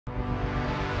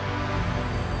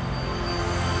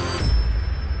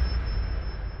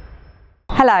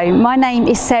Hello, my name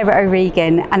is Sarah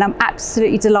O'Regan and I'm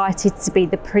absolutely delighted to be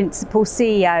the Principal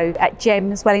CEO at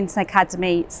GEMS Wellington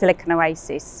Academy, Silicon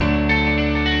Oasis.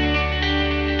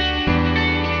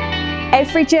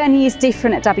 Every journey is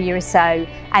different at WSO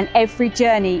and every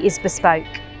journey is bespoke.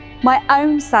 My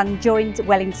own son joined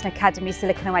Wellington Academy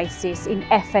Silicon Oasis in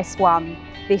FS1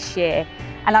 this year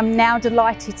and I'm now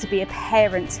delighted to be a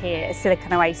parent here at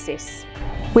Silicon Oasis.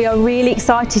 We are really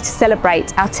excited to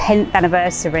celebrate our 10th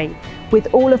anniversary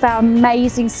with all of our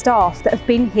amazing staff that have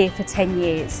been here for 10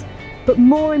 years. But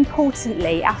more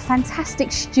importantly, our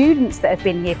fantastic students that have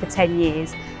been here for 10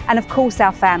 years and of course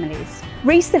our families.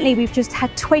 Recently we've just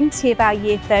had 20 of our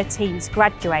Year 13s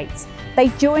graduate. They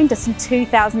joined us in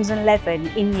 2011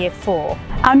 in Year 4.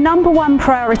 Our #1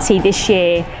 priority this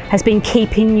year has been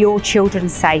keeping your children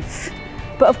safe.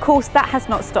 But of course that has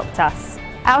not stopped us.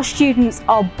 Our students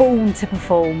are born to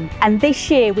perform and this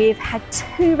year we have had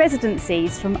 2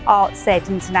 residencies from ArtsEd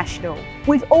International.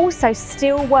 We've also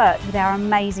still worked with our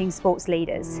amazing sports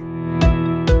leaders.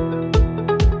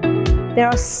 There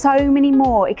are so many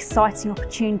more exciting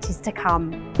opportunities to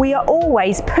come. We are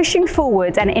always pushing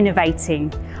forward and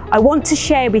innovating. I want to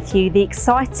share with you the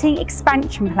exciting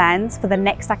expansion plans for the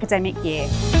next academic year.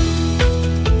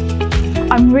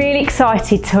 I'm really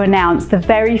excited to announce the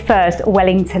very first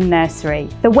Wellington Nursery.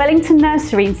 The Wellington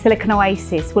Nursery in Silicon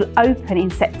Oasis will open in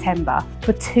September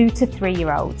for 2 to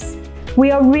 3-year-olds.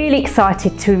 We are really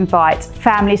excited to invite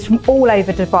families from all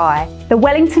over Dubai. The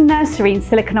Wellington Nursery in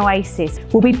Silicon Oasis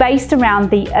will be based around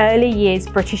the early years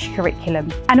British curriculum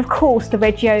and of course the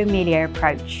Reggio Emilia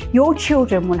approach. Your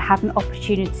children will have an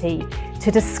opportunity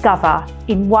to discover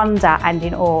in wonder and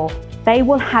in awe. They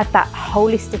will have that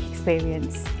holistic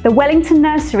experience. The Wellington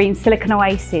Nursery in Silicon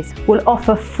Oasis will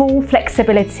offer full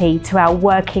flexibility to our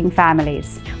working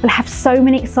families. We'll have so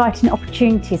many exciting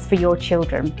opportunities for your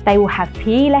children. They will have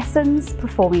PE lessons,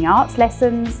 performing arts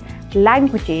lessons,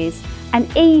 languages, and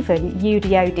even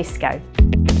UDO disco.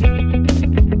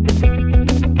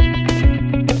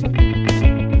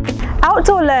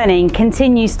 Outdoor learning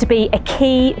continues to be a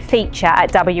key feature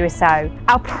at WSO.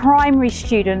 Our primary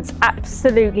students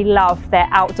absolutely love their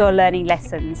outdoor learning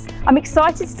lessons. I'm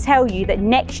excited to tell you that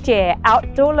next year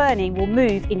outdoor learning will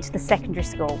move into the secondary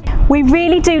school. We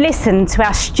really do listen to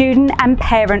our student and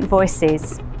parent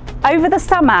voices. Over the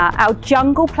summer, our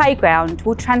jungle playground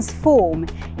will transform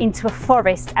into a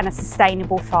forest and a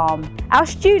sustainable farm. Our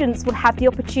students will have the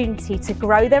opportunity to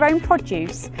grow their own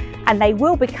produce and they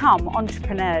will become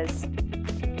entrepreneurs.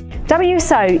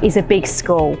 WSO is a big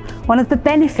school. One of the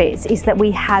benefits is that we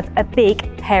have a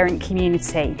big parent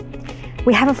community.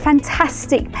 We have a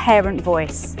fantastic parent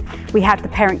voice. We have the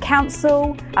parent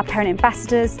council, our parent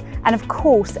ambassadors, and of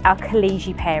course our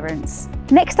collegiate parents.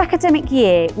 Next academic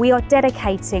year, we are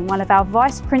dedicating one of our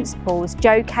vice principals,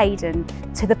 Joe Caden,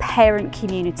 to the parent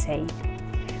community.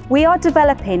 We are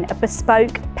developing a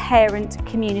bespoke parent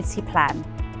community plan.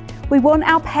 We want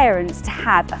our parents to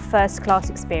have a first-class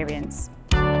experience.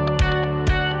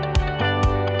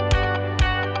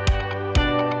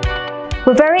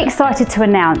 We're very excited to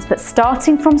announce that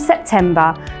starting from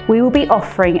September, we will be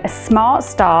offering a smart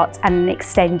start and an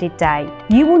extended day.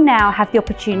 You will now have the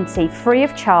opportunity, free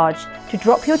of charge, to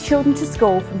drop your children to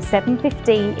school from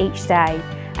 7:15 each day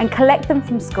and collect them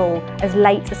from school as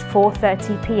late as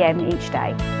 4:30 p.m. each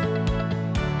day.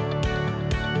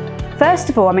 First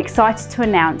of all, I'm excited to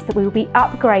announce that we will be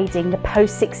upgrading the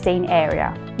post-16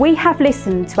 area. We have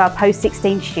listened to our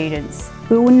post-16 students.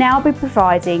 We will now be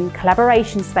providing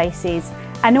collaboration spaces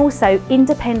and also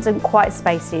independent quiet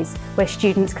spaces where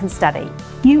students can study.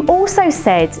 You also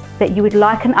said that you would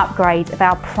like an upgrade of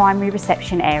our primary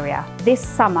reception area. This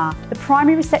summer, the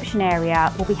primary reception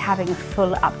area will be having a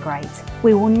full upgrade.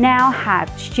 We will now have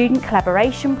student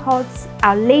collaboration pods,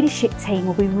 our leadership team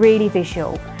will be really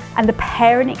visual, and the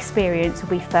parent experience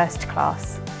will be first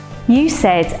class. You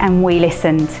said and we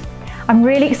listened. I'm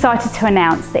really excited to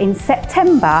announce that in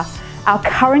September, our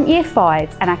current Year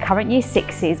 5s and our current Year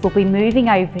 6s will be moving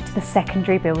over to the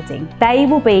secondary building. They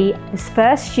will be the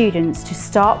first students to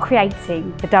start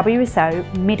creating the WSO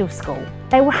Middle School.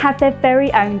 They will have their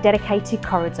very own dedicated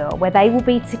corridor where they will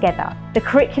be together. The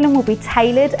curriculum will be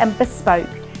tailored and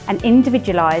bespoke and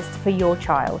individualised for your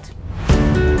child.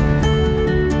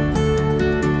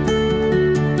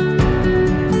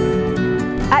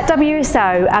 At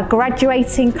WSO, our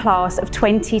graduating class of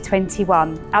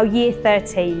 2021, our Year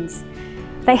 13s,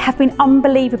 they have been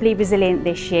unbelievably resilient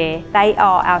this year. They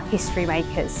are our history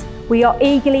makers. We are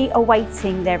eagerly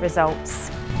awaiting their results.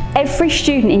 Every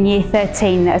student in Year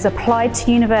 13 that has applied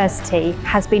to university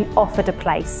has been offered a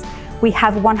place. We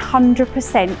have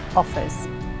 100% offers.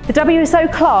 The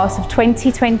WSO class of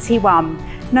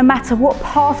 2021, no matter what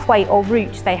pathway or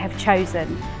route they have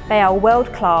chosen, they are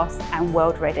world class and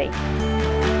world ready.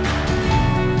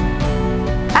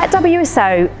 At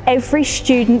WSO, every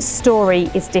student's story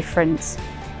is different.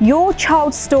 Your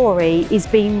child's story is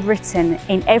being written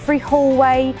in every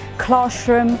hallway,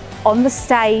 classroom, on the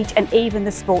stage and even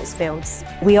the sports fields.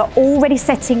 We are already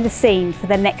setting the scene for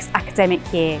the next academic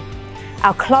year.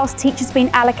 Our class teachers have been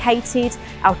allocated,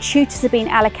 our tutors have been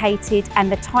allocated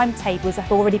and the timetables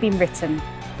have already been written.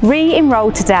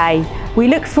 Re-enroll today. We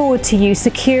look forward to you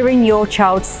securing your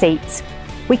child's seat.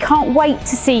 We can't wait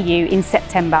to see you in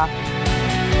September.